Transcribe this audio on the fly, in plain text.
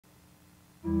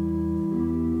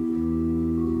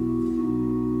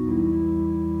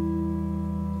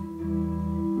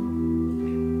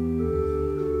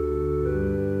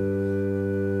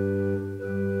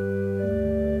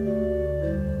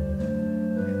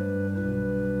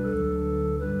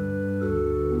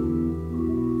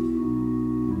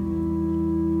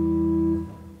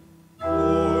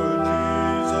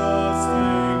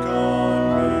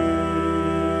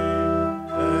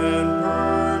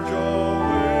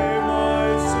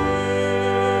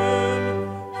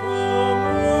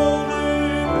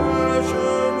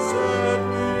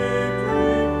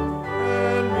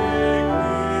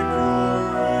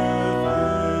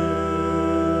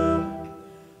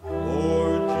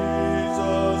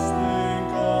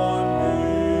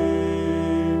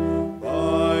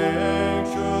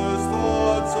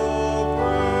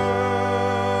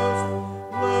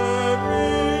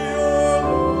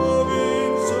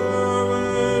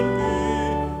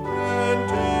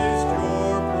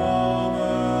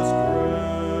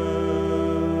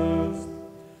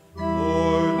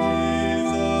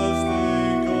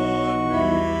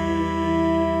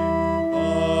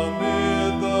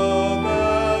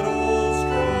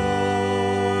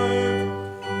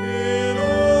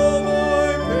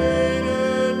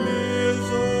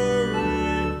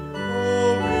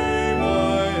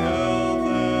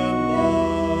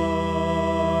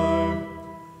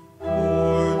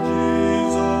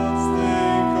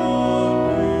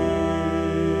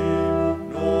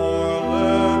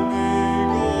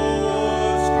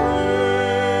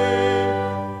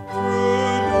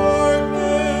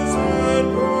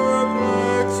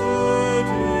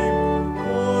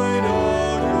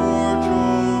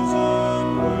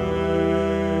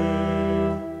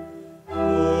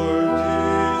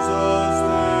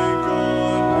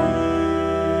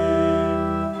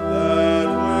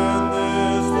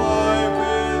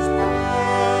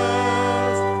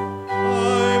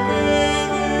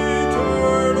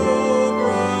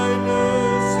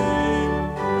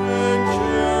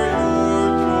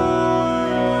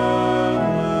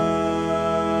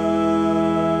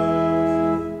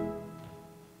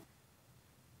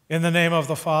In the name of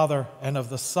the Father, and of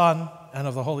the Son, and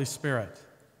of the Holy Spirit.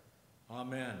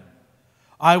 Amen.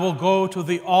 I will go to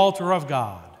the altar of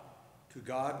God. To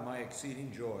God my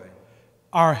exceeding joy.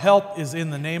 Our help is in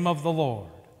the name of the Lord,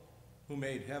 who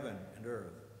made heaven and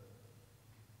earth.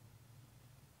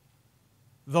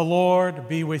 The Lord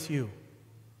be with you.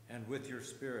 And with your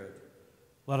spirit.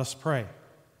 Let us pray.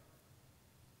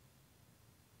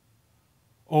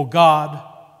 O God,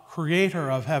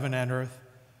 creator of heaven and earth,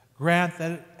 grant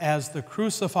that as the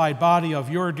crucified body of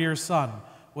your dear Son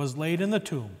was laid in the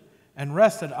tomb and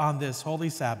rested on this holy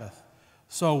Sabbath,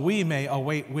 so we may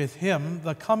await with him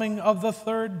the coming of the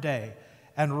third day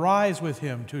and rise with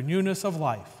him to newness of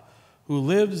life, who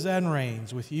lives and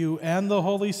reigns with you and the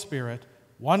Holy Spirit,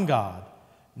 one God,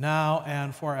 now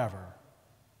and forever.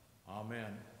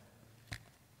 Amen.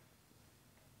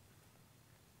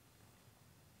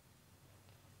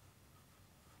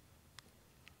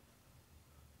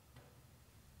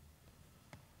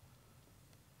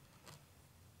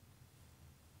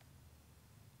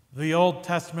 The Old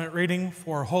Testament reading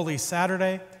for Holy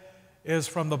Saturday is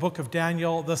from the book of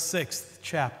Daniel, the 6th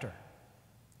chapter.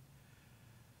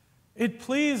 It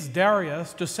pleased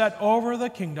Darius to set over the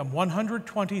kingdom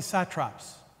 120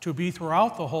 satraps to be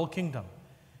throughout the whole kingdom,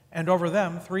 and over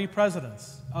them 3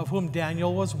 presidents, of whom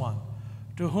Daniel was one,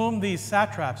 to whom these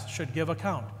satraps should give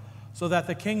account, so that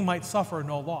the king might suffer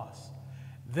no loss.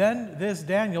 Then this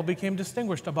Daniel became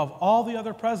distinguished above all the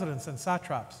other presidents and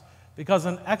satraps, because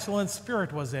an excellent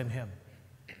spirit was in him,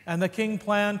 and the king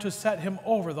planned to set him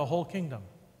over the whole kingdom.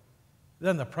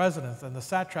 Then the presidents and the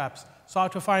satraps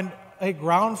sought to find a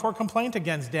ground for complaint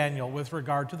against Daniel with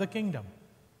regard to the kingdom,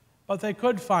 but they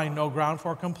could find no ground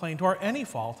for complaint or any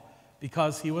fault,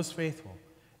 because he was faithful,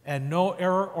 and no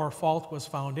error or fault was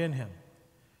found in him.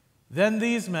 Then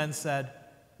these men said,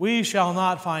 "We shall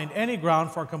not find any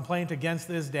ground for complaint against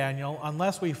this Daniel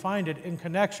unless we find it in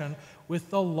connection with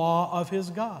the law of his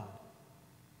God."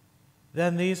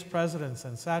 Then these presidents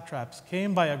and satraps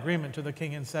came by agreement to the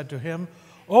king and said to him,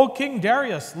 "O King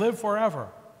Darius, live forever.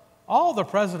 All the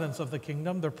presidents of the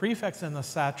kingdom, the prefects and the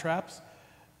satraps,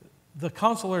 the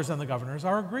counselors and the governors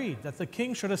are agreed that the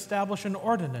king should establish an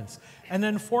ordinance and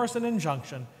enforce an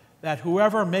injunction that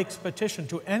whoever makes petition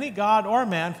to any god or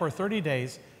man for 30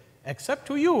 days, except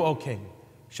to you, O king,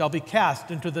 shall be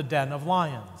cast into the den of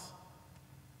lions.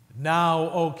 Now,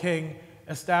 O king,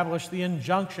 establish the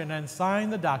injunction and sign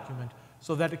the document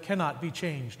so that it cannot be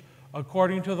changed,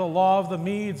 according to the law of the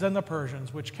Medes and the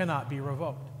Persians, which cannot be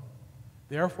revoked."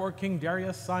 Therefore King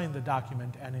Darius signed the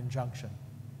document and injunction.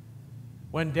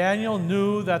 When Daniel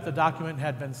knew that the document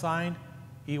had been signed,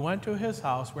 he went to his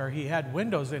house, where he had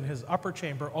windows in his upper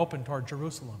chamber open toward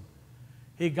Jerusalem.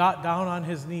 He got down on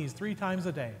his knees 3 times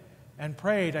a day and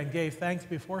prayed and gave thanks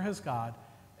before his God,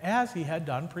 as he had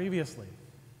done previously.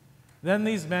 Then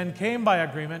these men came by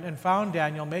agreement and found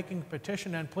Daniel making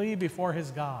petition and plea before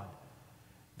his God.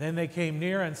 Then they came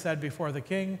near and said before the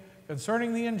king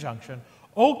concerning the injunction,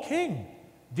 "O king,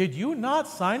 did you not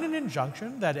sign an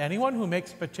injunction that anyone who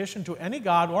makes petition to any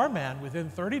god or man within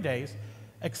 30 days,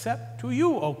 except to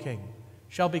you, O king,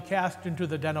 shall be cast into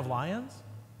the den of lions?"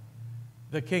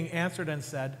 The king answered and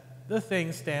said, "The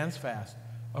thing stands fast,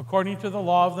 according to the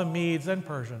law of the Medes and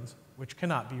Persians, which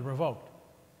cannot be revoked."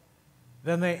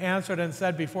 Then they answered and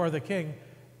said before the king,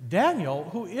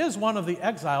 "Daniel, who is one of the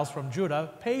exiles from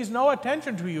Judah, pays no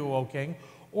attention to you, O king,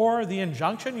 or the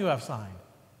injunction you have signed,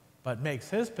 but makes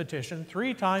his petition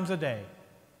 3 times a day."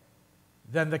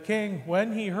 Then the king,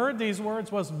 when he heard these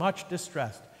words, was much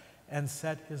distressed, and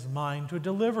set his mind to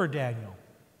deliver Daniel.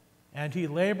 And he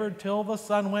labored till the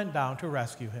sun went down to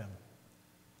rescue him.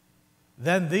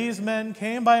 Then these men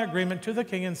came by agreement to the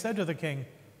king and said to the king,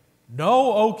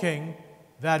 "Know, O king,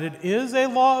 that it is a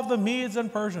law of the Medes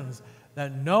and Persians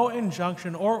that no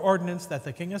injunction or ordinance that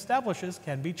the king establishes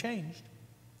can be changed."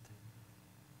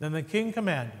 Then the king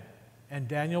commanded, and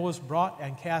Daniel was brought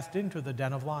and cast into the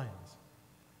den of lions.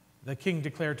 The king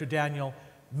declared to Daniel,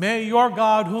 "May your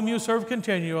God, whom you serve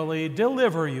continually,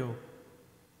 deliver you."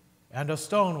 And a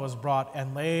stone was brought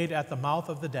and laid at the mouth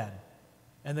of the den,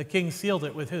 and the king sealed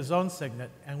it with his own signet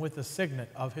and with the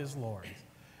signet of his lords,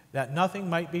 that nothing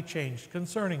might be changed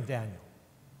concerning Daniel.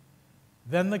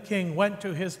 Then the king went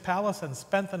to his palace and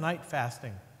spent the night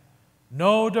fasting.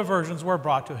 No diversions were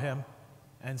brought to him,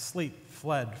 and sleep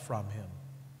fled from him.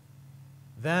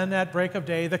 Then at break of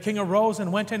day the king arose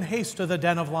and went in haste to the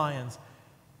den of lions.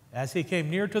 As he came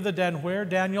near to the den where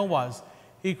Daniel was,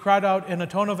 he cried out in a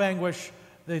tone of anguish.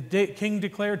 The king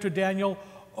declared to Daniel,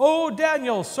 "O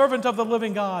Daniel, servant of the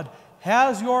living God,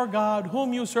 has your God,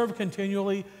 whom you serve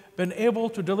continually, been able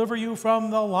to deliver you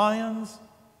from the lions?"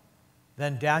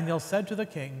 Then Daniel said to the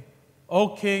king, "O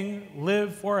king,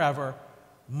 live forever.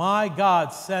 My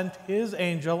God sent his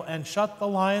angel and shut the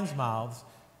lions' mouths,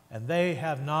 and they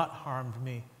have not harmed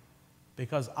me,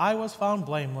 because I was found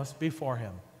blameless before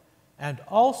him. And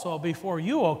also before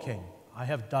you, O king, I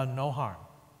have done no harm."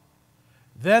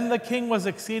 Then the king was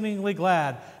exceedingly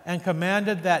glad and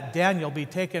commanded that Daniel be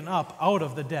taken up out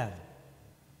of the den.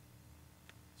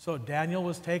 So Daniel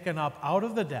was taken up out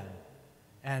of the den,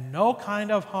 and no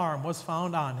kind of harm was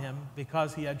found on him,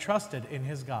 because he had trusted in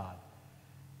his God.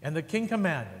 And the king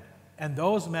commanded, and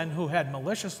those men who had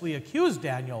maliciously accused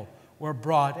Daniel were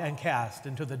brought and cast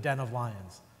into the den of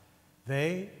lions,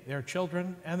 they, their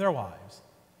children, and their wives.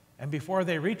 And before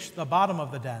they reached the bottom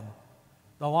of the den,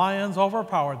 the lions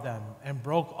overpowered them and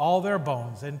broke all their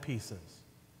bones in pieces.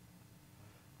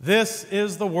 This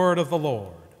is the word of the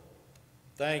Lord.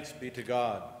 Thanks be to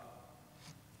God.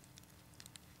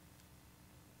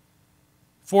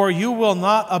 For you will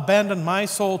not abandon my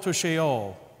soul to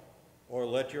Sheol, Or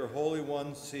let your Holy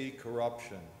One see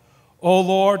corruption. O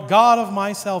Lord, God of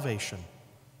my salvation.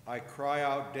 I cry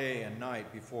out day and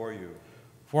night before you,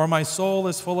 For my soul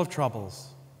is full of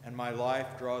troubles. and my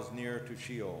life draws near to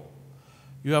Sheol,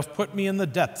 You have put me in the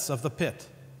depths of the pit.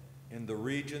 in the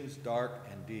regions dark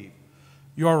and deep,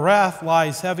 Your wrath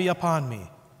lies heavy upon me.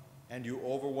 and you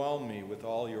overwhelm me with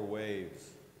all your waves.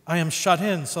 I am shut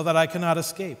in so that I cannot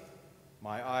escape.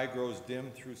 My eye grows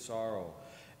dim through sorrow.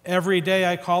 Every day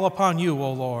I call upon you,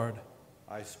 O Lord,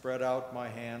 I spread out my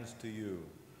hands to you,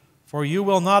 for you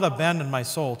will not abandon my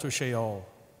soul to Sheol.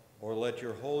 or let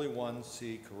your Holy One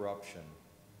see corruption.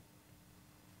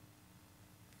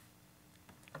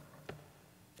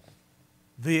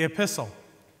 The epistle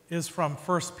is from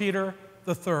 1 Peter,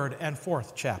 the 3rd and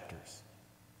 4th chapters.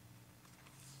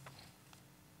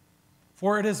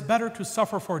 For it is better to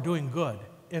suffer for doing good,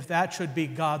 if that should be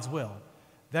God's will,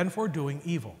 than for doing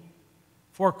evil.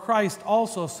 For Christ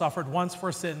also suffered once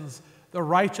for sins, the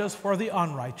righteous for the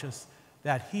unrighteous,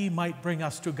 that he might bring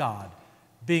us to God,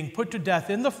 being put to death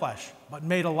in the flesh, but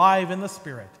made alive in the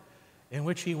Spirit, in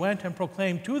which he went and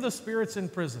proclaimed to the spirits in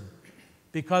prison,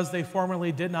 because they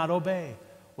formerly did not obey,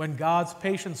 when God's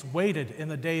patience waited in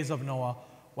the days of Noah,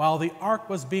 while the ark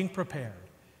was being prepared,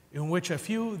 in which a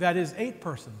few, that is 8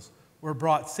 persons, were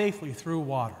brought safely through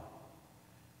water.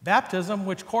 Baptism,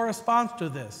 which corresponds to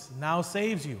this, now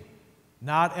saves you,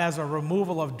 not as a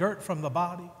removal of dirt from the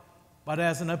body, but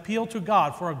as an appeal to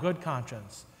God for a good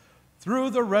conscience, through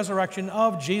the resurrection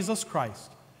of Jesus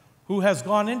Christ, who has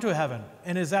gone into heaven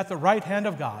and is at the right hand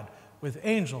of God, with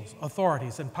angels,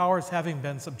 authorities, and powers having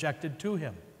been subjected to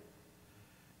him.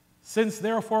 Since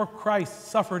therefore Christ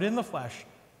suffered in the flesh,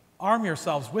 arm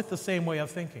yourselves with the same way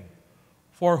of thinking.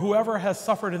 For whoever has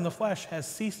suffered in the flesh has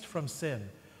ceased from sin,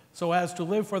 so as to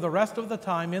live for the rest of the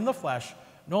time in the flesh,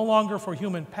 no longer for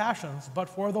human passions, but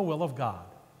for the will of God.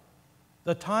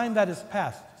 The time that is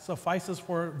past suffices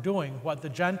for doing what the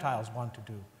Gentiles want to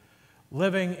do,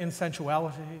 living in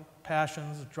sensuality,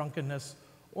 passions, drunkenness,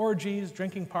 orgies,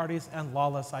 drinking parties, and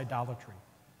lawless idolatry.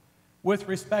 With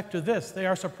respect to this, they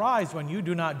are surprised when you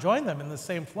do not join them in the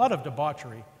same flood of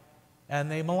debauchery, and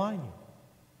they malign you.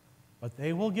 But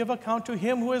they will give account to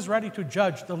him who is ready to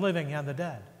judge the living and the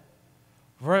dead.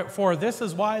 For this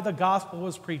is why the gospel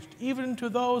was preached, even to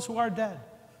those who are dead,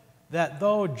 that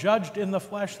though judged in the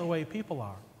flesh the way people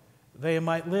are, they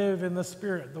might live in the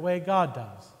spirit the way God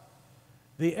does.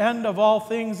 The end of all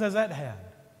things is at hand.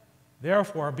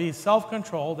 Therefore, be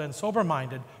self-controlled and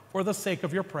sober-minded for the sake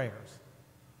of your prayers.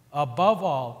 Above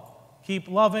all, keep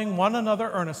loving one another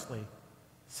earnestly,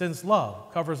 since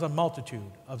love covers a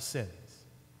multitude of sins.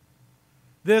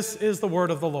 This is the word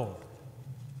of the Lord.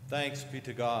 Thanks be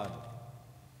to God.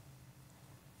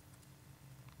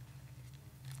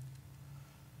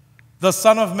 The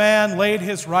Son of Man laid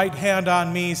his right hand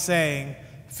on me, saying,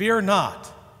 "Fear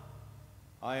not.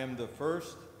 I am the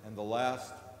first and the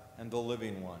last and the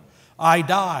living one, I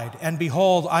died, and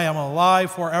behold, I am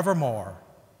alive forevermore.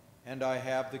 and I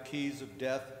have the keys of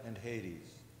death and Hades."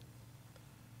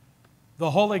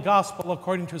 The Holy Gospel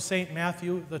according to St.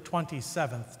 Matthew, the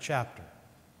 27th chapter.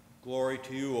 Glory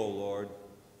to you, O Lord.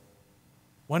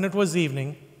 When it was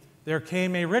evening, there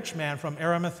came a rich man from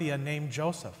Arimathea named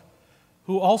Joseph,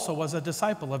 who also was a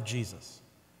disciple of Jesus.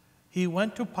 He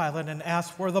went to Pilate and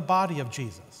asked for the body of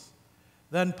Jesus.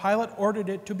 Then Pilate ordered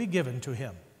it to be given to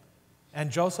him. And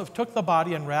Joseph took the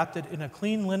body and wrapped it in a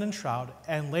clean linen shroud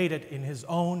and laid it in his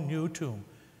own new tomb,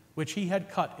 which he had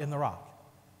cut in the rock.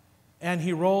 And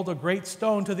he rolled a great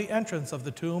stone to the entrance of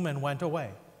the tomb and went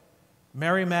away.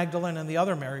 Mary Magdalene and the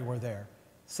other Mary were there,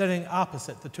 sitting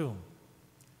opposite the tomb.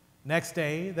 Next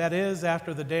day, that is,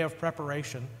 after the day of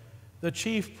preparation, the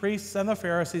chief priests and the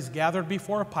Pharisees gathered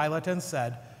before Pilate and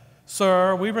said,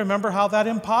 "Sir, we remember how that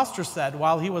impostor said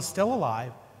while he was still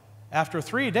alive, 'After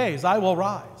 3 days I will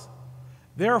rise.'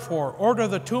 Therefore, order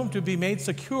the tomb to be made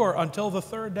secure until the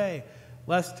 3rd day,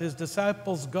 lest his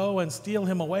disciples go and steal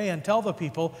him away and tell the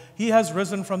people he has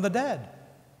risen from the dead,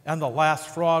 and the last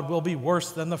fraud will be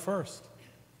worse than the first."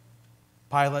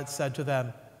 Pilate said to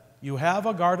them, "You have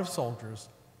a guard of soldiers.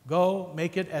 Go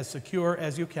make it as secure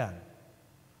as you can."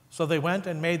 So they went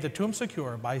and made the tomb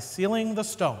secure by sealing the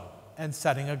stone and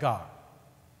setting a guard.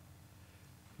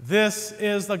 This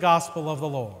is the gospel of the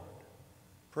Lord.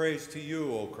 Praise to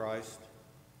you, O Christ.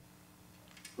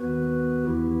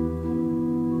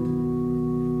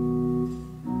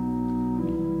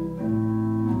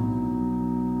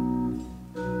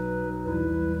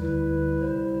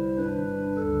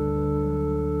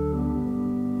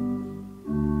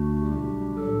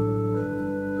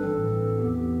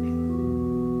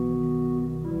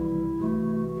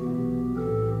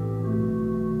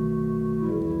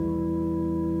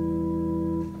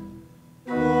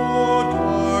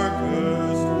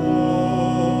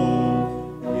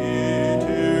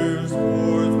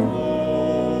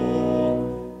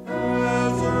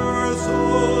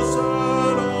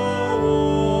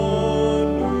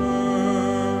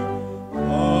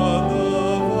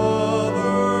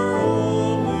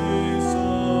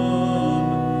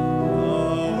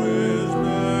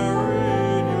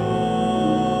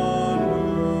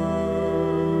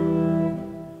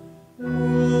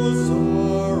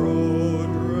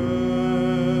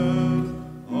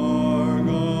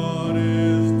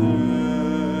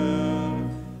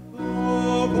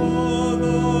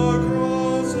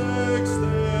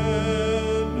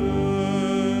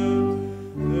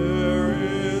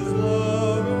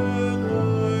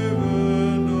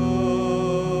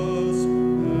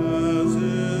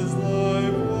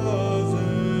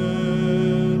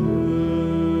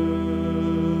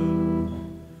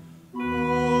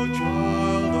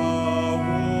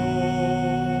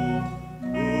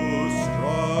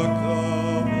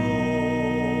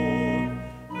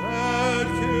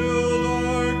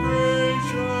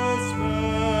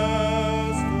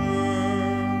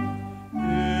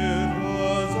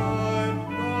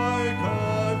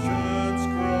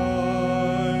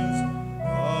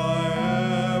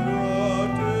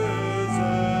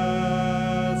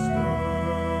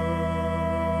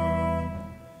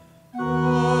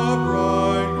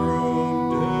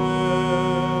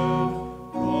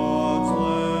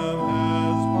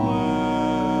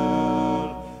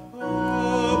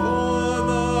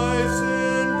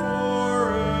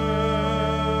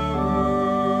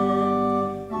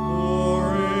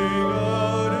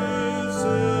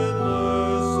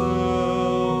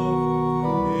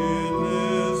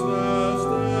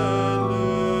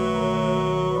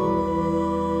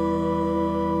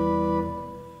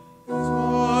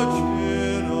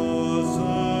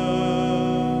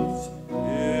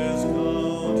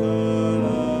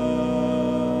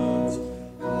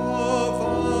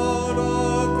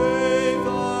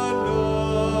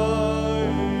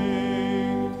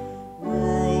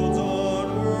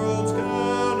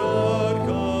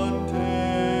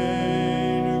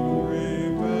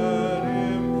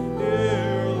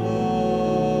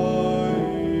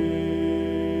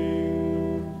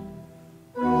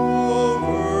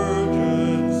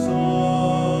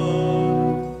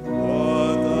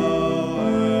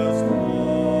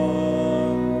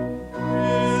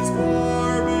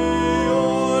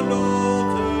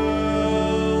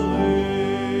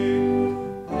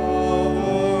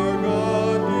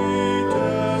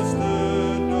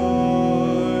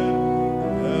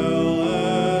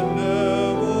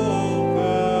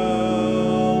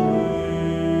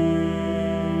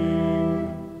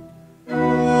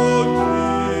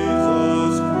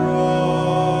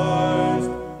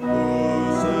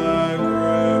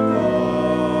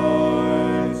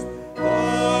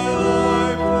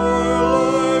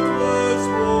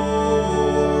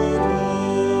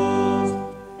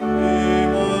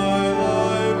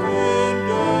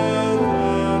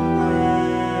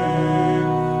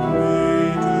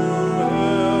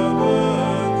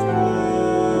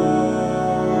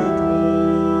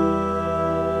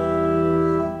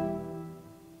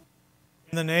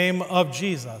 In the name of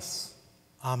Jesus,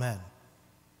 amen.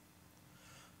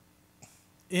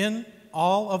 In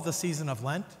all of the season of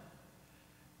Lent,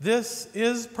 this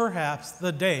is perhaps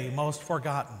the day most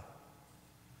forgotten.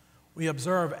 We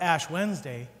observe Ash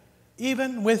Wednesday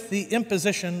even with the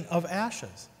imposition of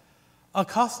ashes, a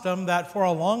custom that for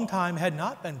a long time had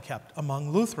not been kept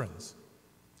among Lutherans.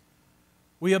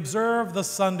 We observe the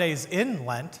Sundays in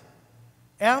Lent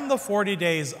and the 40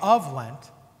 days of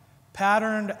Lent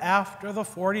patterned after the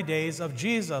 40 days of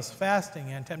Jesus'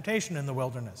 fasting and temptation in the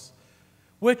wilderness,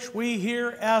 which we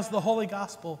hear as the Holy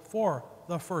Gospel for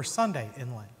the first Sunday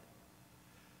in Lent.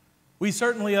 We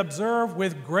certainly observe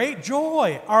with great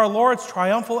joy our Lord's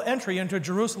triumphal entry into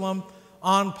Jerusalem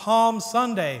on Palm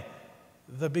Sunday,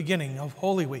 the beginning of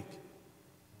Holy Week.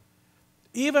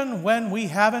 Even when we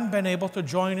haven't been able to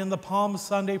join in the Palm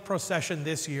Sunday procession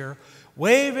this year,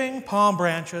 waving palm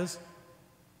branches,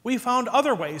 we found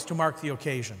other ways to mark the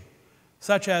occasion,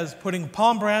 such as putting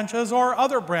palm branches or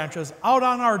other branches out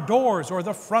on our doors or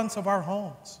the fronts of our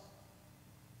homes.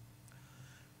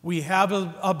 We have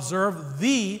observed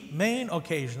the main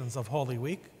occasions of Holy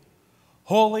Week: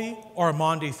 Holy or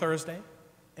Maundy Thursday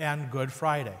and Good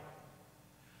Friday.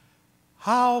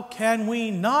 How can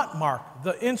we not mark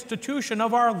the institution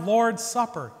of our Lord's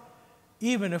Supper,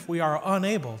 even if we are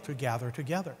unable to gather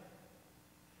together?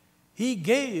 He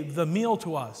gave the meal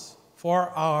to us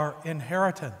for our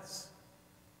inheritance.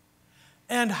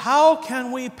 And how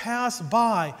can we pass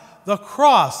by the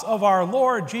cross of our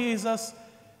Lord Jesus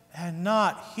and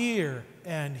not hear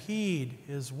and heed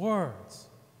his words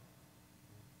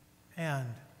and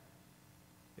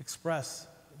express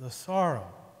the sorrow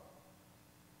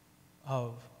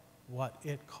of what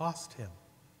it cost him,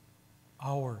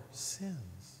 our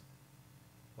sins,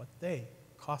 what they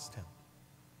cost him?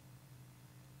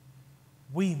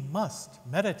 We must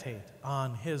meditate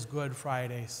on his Good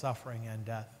Friday suffering and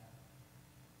death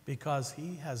because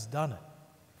he has done it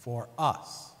for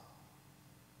us.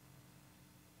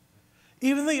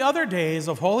 Even the other days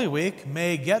of Holy Week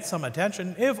may get some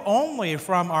attention, if only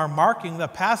from our marking the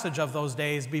passage of those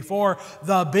days before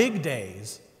the big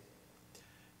days.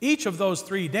 Each of those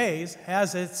 3 days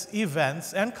has its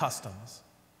events and customs.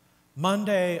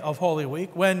 Monday of Holy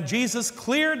Week, when Jesus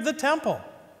cleared the temple,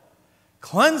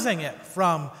 cleansing it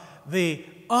from the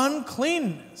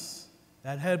uncleanness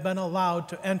that had been allowed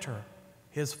to enter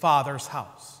his Father's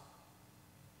house.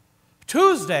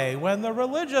 Tuesday, when the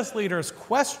religious leaders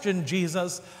questioned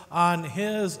Jesus on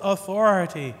his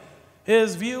authority,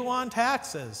 his view on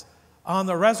taxes, on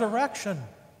the resurrection,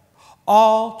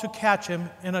 all to catch him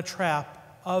in a trap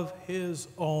of his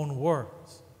own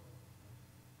words.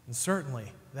 And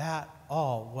certainly that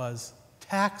all was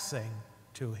taxing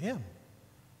to him.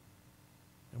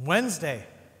 And Wednesday,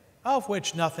 of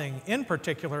which nothing in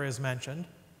particular is mentioned,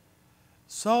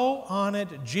 so on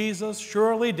it Jesus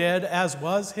surely did, as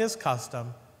was his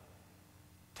custom,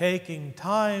 taking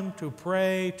time to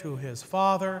pray to his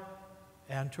Father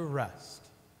and to rest.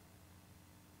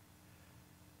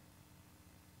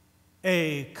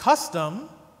 A custom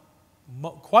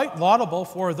quite laudable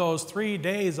for those 3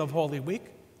 days of Holy Week,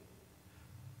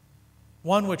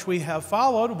 one which we have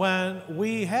followed when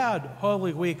we had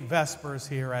Holy Week Vespers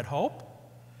here at Hope,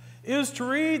 is to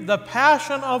read the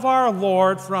Passion of our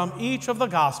Lord from each of the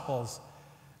Gospels: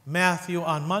 Matthew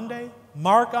on Monday,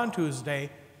 Mark on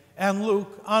Tuesday, and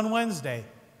Luke on Wednesday,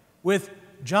 with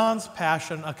John's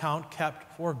Passion account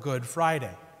kept for Good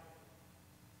Friday.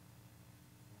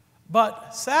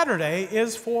 But Saturday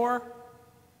is for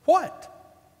what?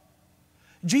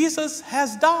 Jesus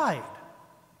has died.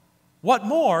 What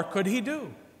more could he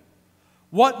do?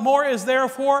 What more is there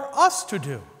for us to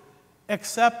do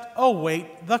except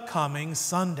await the coming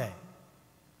Sunday?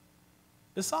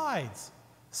 Besides,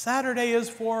 Saturday is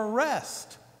for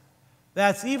rest.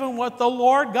 That's even what the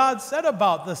Lord God said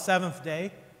about the seventh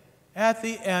day at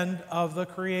the end of the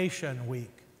creation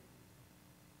week.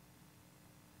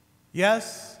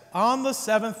 Yes, on the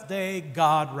seventh day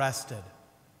God rested.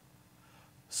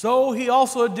 So he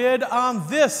also did on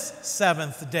this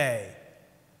seventh day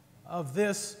of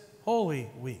this Holy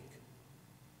Week.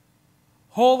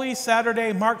 Holy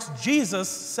Saturday marks Jesus'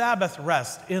 Sabbath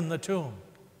rest in the tomb.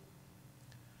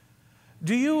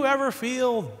 Do you ever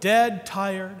feel dead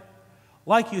tired,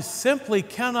 like you simply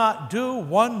cannot do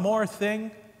one more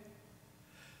thing?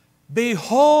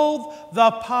 Behold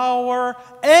the power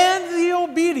and the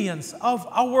obedience of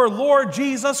our Lord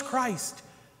Jesus Christ.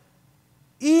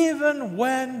 Even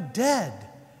when dead,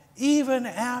 even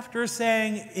after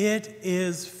saying, "It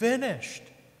is finished,"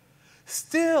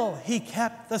 still he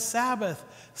kept the Sabbath,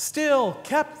 still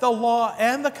kept the law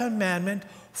and the commandment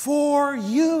for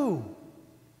you.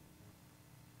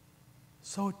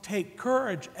 So take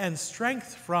courage and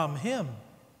strength from him.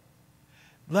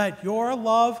 Let your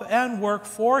love and work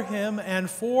for him and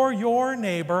for your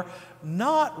neighbor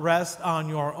not rest on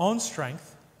your own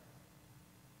strength,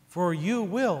 for you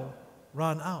will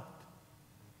run out,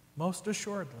 most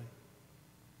assuredly.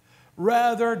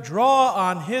 Rather, draw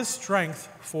on his strength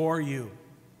for you.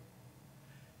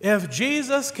 If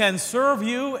Jesus can serve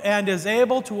you and is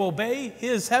able to obey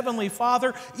his heavenly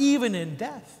Father even in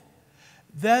death,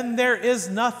 then there is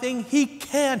nothing he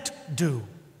can't do.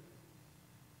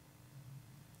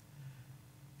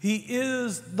 He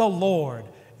is the Lord,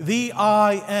 the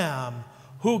I Am,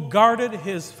 who guarded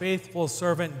his faithful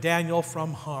servant Daniel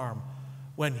from harm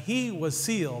when he was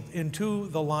sealed into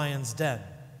the lion's den.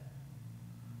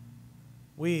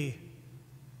 We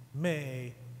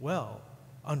may well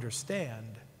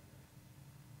understand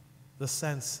the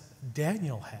sense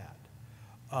Daniel had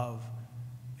of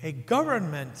a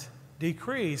government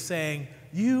decree saying,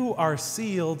 you are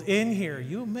sealed in here.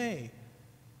 You may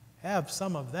have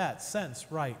some of that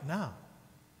sense right now,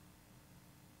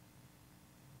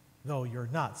 though you're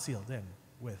not sealed in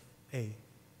with a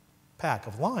pack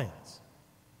of lions.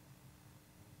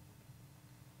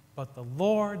 But the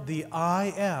Lord, the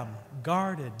I Am,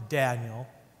 guarded Daniel,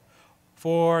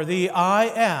 for the I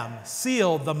Am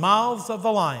sealed the mouths of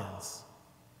the lions.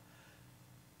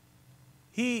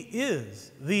 He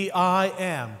is the I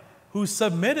Am who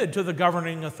submitted to the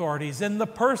governing authorities in the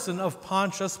person of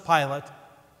Pontius Pilate.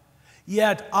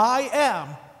 Yet I Am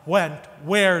went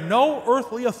where no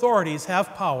earthly authorities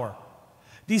have power,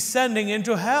 descending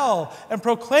into hell and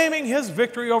proclaiming his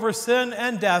victory over sin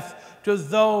and death to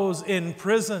those in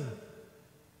prison,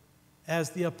 as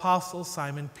the Apostle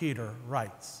Simon Peter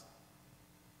writes.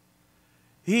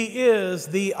 He is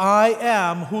the I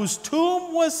Am whose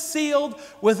tomb was sealed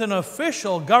with an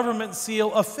official government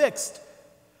seal affixed,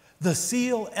 the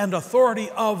seal and authority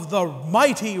of the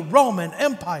mighty Roman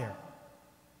Empire,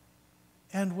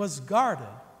 and was guarded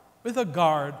with a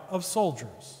guard of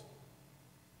soldiers.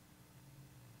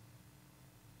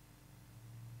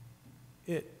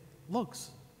 It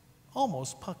looks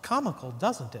almost comical,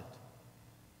 doesn't it?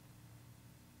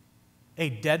 A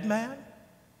dead man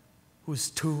whose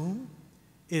tomb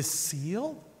is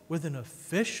sealed with an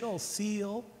official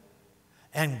seal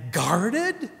and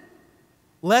guarded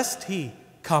lest he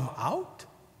come out?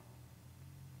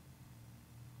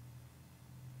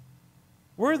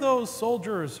 Were those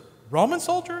soldiers Roman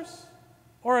soldiers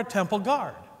or a temple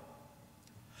guard?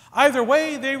 Either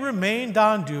way, they remained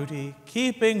on duty,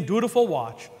 keeping dutiful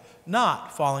watch,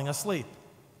 not falling asleep.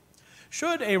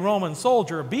 Should a Roman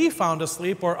soldier be found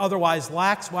asleep or otherwise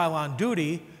lax while on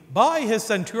duty by his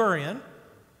centurion,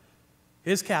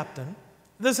 his captain,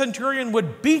 the centurion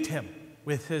would beat him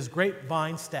with his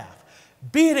grapevine staff,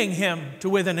 beating him to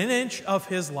within an inch of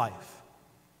his life.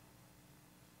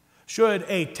 Should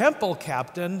a temple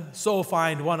captain so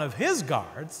find one of his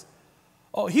guards,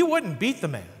 he wouldn't beat the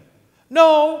man.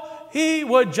 No, he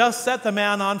would just set the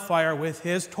man on fire with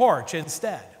his torch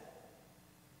instead.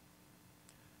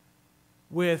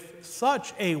 With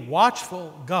such a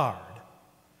watchful guard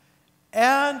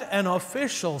and an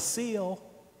official seal,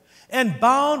 and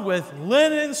bound with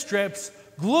linen strips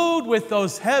glued with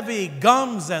those heavy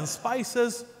gums and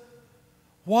spices,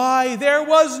 why, there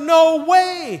was no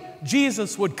way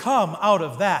Jesus would come out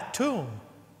of that tomb.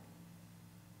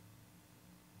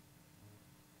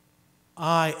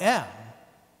 I Am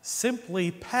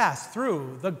simply passed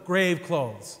through the grave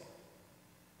clothes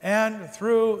and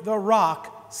through the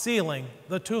rock sealing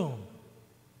the tomb,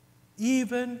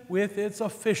 even with its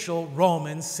official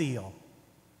Roman seal.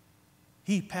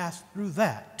 He passed through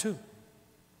that too.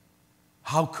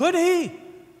 How could he?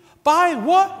 By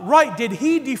what right did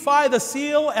he defy the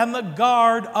seal and the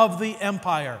guard of the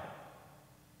empire?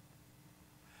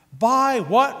 By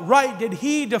what right did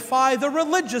he defy the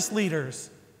religious leaders?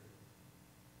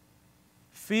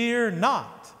 Fear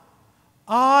not.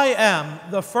 I am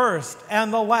the first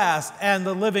and the last and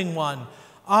the living one.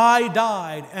 I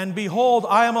died, and behold,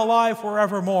 I am alive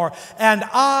forevermore, and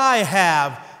I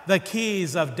have the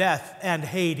keys of death and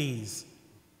Hades.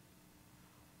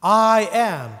 I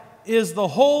Am is the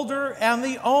holder and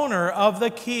the owner of the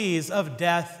keys of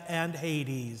death and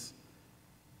Hades.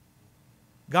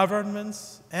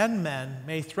 Governments and men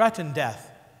may threaten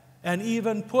death and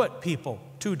even put people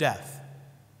to death.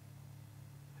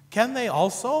 Can they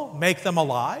also make them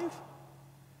alive?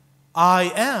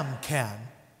 I Am can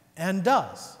and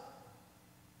does.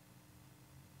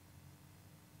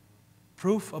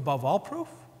 Proof above all proof?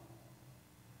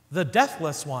 The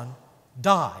deathless one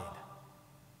died.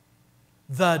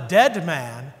 The dead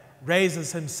man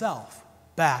raises himself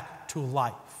back to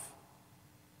life.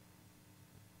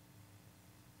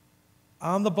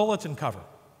 On the bulletin cover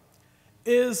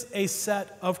is a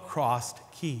set of crossed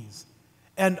keys,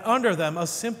 and under them a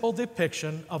simple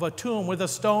depiction of a tomb with a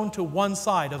stone to one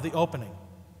side of the opening.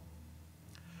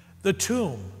 The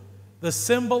tomb, the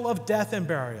symbol of death and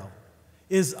burial,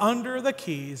 is under the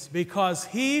keys because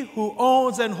he who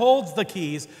owns and holds the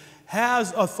keys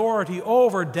has authority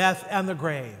over death and the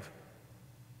grave.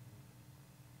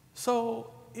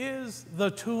 So, is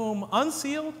the tomb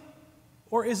unsealed,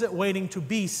 or is it waiting to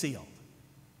be sealed?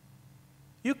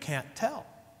 You can't tell.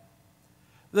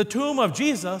 The tomb of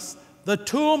Jesus, the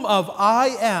tomb of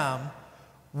I am,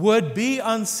 would be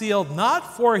unsealed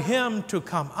not for him to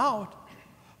come out,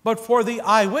 but for the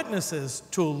eyewitnesses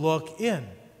to look in.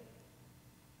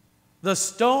 The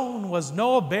stone was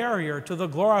no barrier to the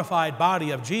glorified body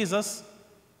of Jesus.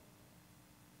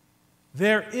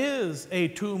 There is a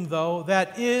tomb, though,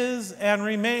 that is and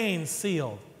remains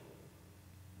sealed.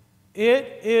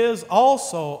 It is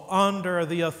also under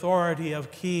the authority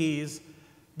of keys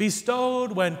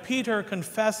bestowed when Peter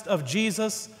confessed of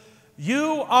Jesus,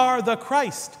 "You are the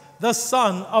Christ, the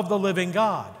Son of the living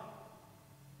God."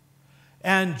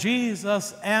 And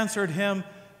Jesus answered him,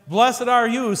 "Blessed are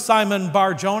you, Simon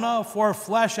Bar-Jonah, for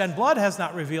flesh and blood has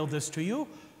not revealed this to you,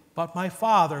 but my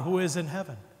Father who is in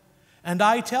heaven. And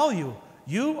I tell you,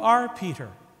 you are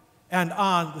Peter, and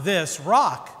on this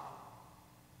rock,"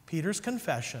 Peter's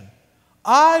confession,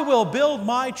 "I will build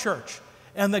my church,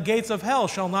 and the gates of hell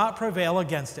shall not prevail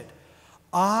against it.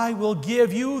 I will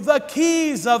give you the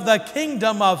keys of the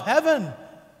kingdom of heaven.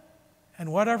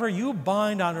 And whatever you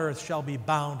bind on earth shall be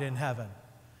bound in heaven,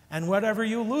 and whatever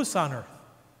you loose on earth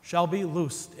shall be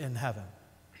loosed in heaven."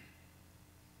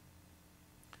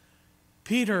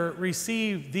 Peter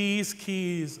received these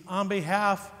keys on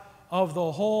behalf of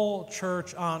the whole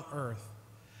church on earth,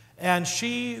 and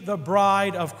she, the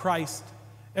bride of Christ,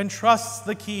 entrusts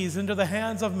the keys into the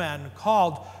hands of men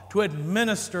called to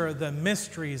administer the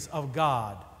mysteries of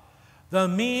God, the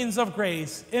means of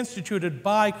grace instituted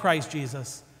by Christ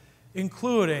Jesus,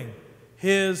 including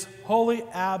his holy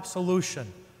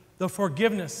absolution, the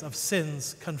forgiveness of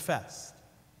sins confessed.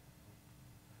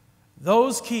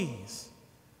 Those keys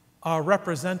are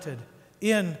represented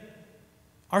in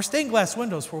our stained glass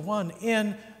windows, for one,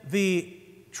 in the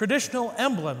traditional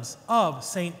emblems of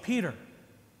St. Peter.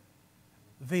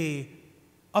 The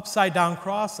upside-down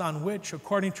cross on which,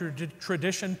 according to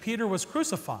tradition, Peter was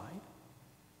crucified,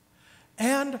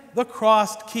 and the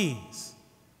crossed keys,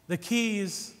 the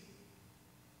keys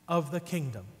of the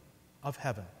kingdom of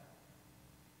heaven.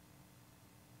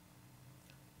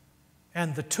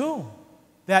 And the tomb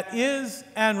that is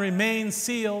and remains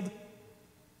sealed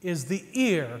is the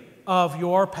ear of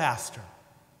your pastor.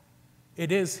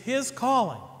 It is his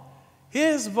calling,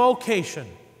 his vocation,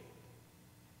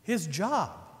 his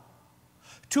job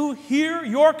to hear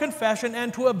your confession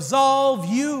and to absolve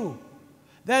you.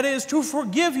 That is, to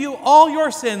forgive you all your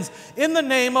sins in the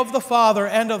name of the Father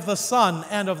and of the Son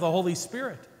and of the Holy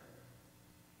Spirit.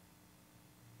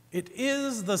 It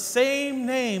is the same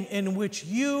name in which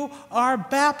you are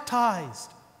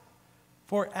baptized.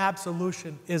 For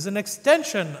absolution is an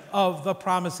extension of the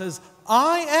promises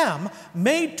I am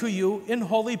made to you in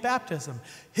holy baptism,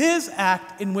 his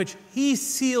act in which he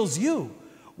seals you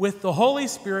with the Holy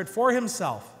Spirit for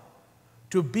himself,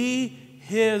 to be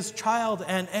his child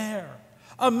and heir,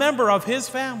 a member of his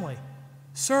family,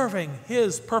 serving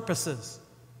his purposes.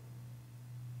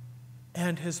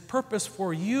 And his purpose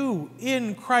for you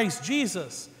in Christ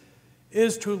Jesus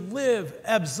is to live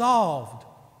absolved,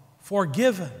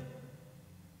 forgiven.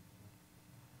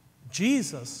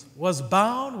 Jesus was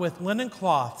bound with linen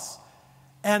cloths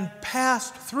and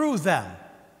passed through them,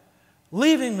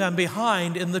 leaving them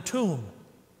behind in the tomb.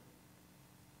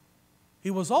 He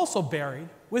was also buried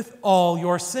with all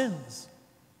your sins.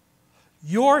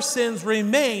 Your sins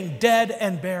remain dead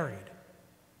and buried.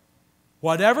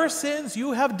 Whatever sins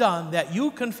you have done that you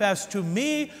confess to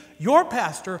me, your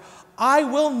pastor, I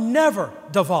will never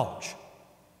divulge.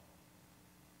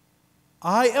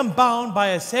 I am bound by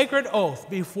a sacred oath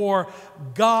before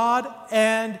God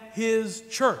and his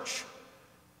church,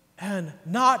 and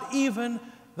not even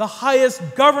the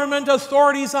highest government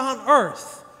authorities on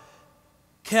earth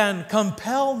can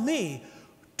compel me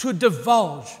to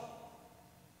divulge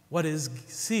what is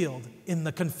sealed in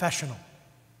the confessional.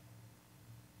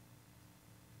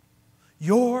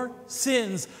 Your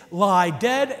sins lie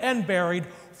dead and buried,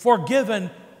 forgiven,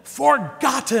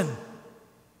 forgotten.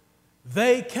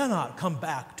 They cannot come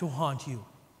back to haunt you.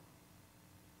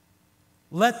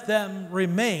 Let them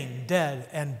remain dead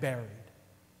and buried.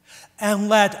 And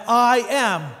let I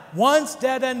am, once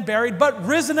dead and buried, but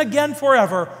risen again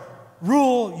forever,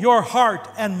 rule your heart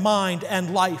and mind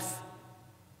and life.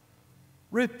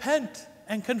 Repent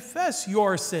and confess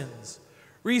your sins.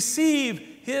 Receive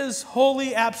his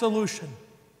holy absolution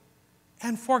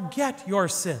and forget your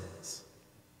sins.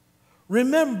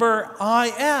 Remember,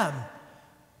 I am,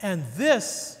 and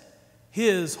this,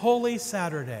 his holy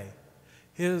Saturday,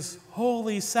 his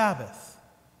holy Sabbath,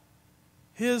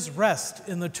 his rest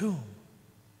in the tomb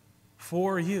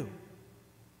for you.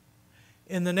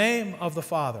 In the name of the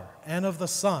Father, and of the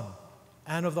Son,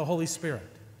 and of the Holy Spirit.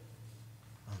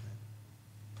 Amen.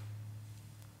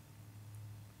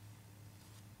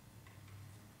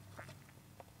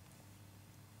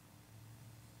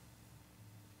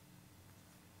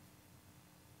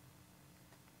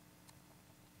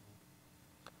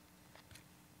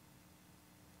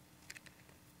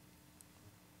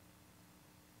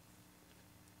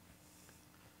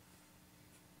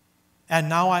 And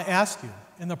now I ask you,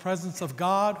 in the presence of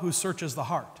God who searches the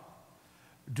heart,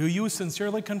 do you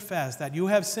sincerely confess that you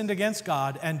have sinned against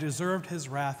God and deserved his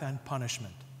wrath and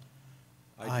punishment?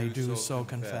 I do so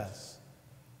confess.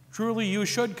 Truly you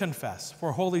should confess,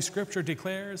 for Holy Scripture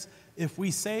declares, if we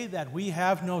say that we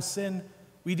have no sin,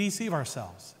 we deceive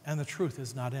ourselves, and the truth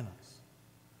is not in us.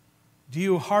 Do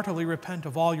you heartily repent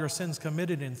of all your sins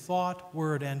committed in thought,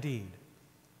 word, and deed?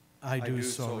 I do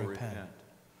so repent.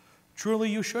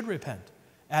 Truly you should repent,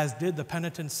 as did the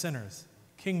penitent sinners,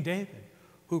 King David,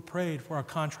 who prayed for a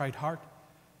contrite heart,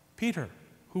 Peter,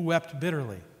 who wept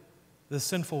bitterly, the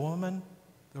sinful woman,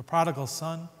 the prodigal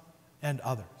son, and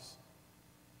others.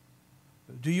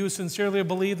 Do you sincerely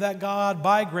believe that God,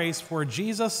 by grace, for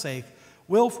Jesus' sake,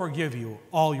 will forgive you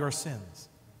all your sins?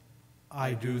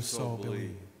 I do so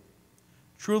believe.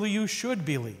 Truly you should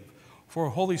believe, for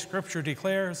Holy Scripture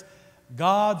declares,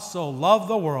 God so loved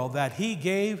the world that he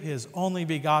gave his only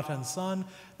begotten Son,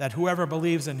 that whoever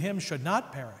believes in him should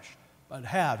not perish, but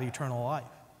have eternal life.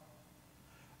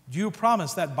 Do you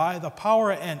promise that by the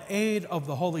power and aid of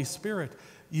the Holy Spirit,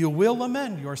 you will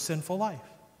amend your sinful life?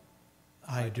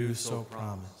 I do so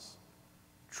promise.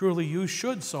 Truly you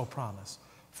should so promise,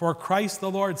 for Christ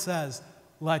the Lord says,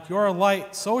 let your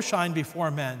light so shine before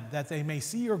men that they may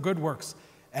see your good works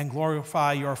and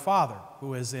glorify your Father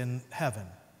who is in heaven.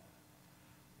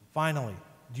 Finally,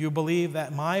 do you believe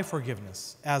that my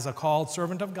forgiveness as a called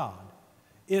servant of God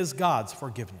is God's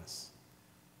forgiveness?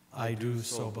 I do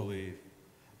so believe.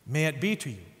 May it be to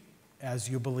you as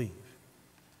you believe.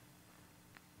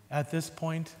 At this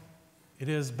point, it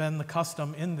has been the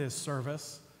custom in this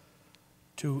service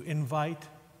to invite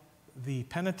the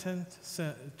penitent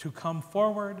to come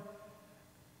forward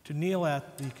to kneel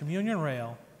at the communion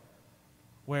rail,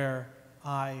 where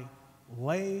I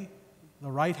lay the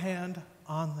right hand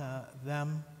on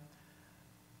them,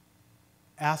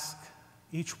 ask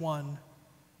each one,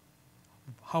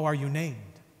 how are you named,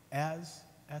 as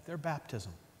at their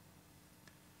baptism,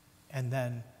 and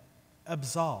then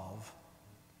absolve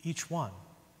each one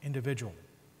individually.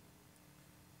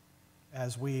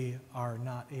 As we are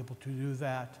not able to do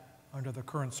that under the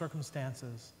current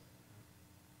circumstances,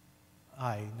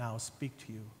 I now speak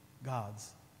to you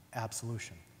God's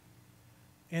absolution.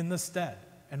 In the stead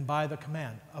and by the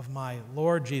command of my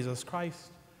Lord Jesus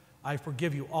Christ, I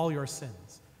forgive you all your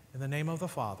sins, in the name of the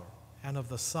Father, and of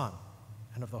the Son,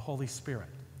 and of the Holy Spirit.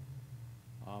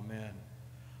 Amen.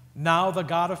 Now the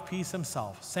God of peace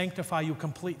himself sanctify you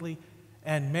completely,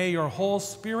 and may your whole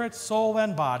spirit, soul,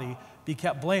 and body be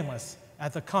kept blameless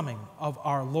at the coming of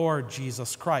our Lord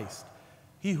Jesus Christ.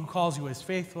 He who calls you is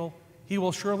faithful, he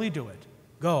will surely do it.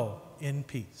 Go in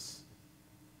peace.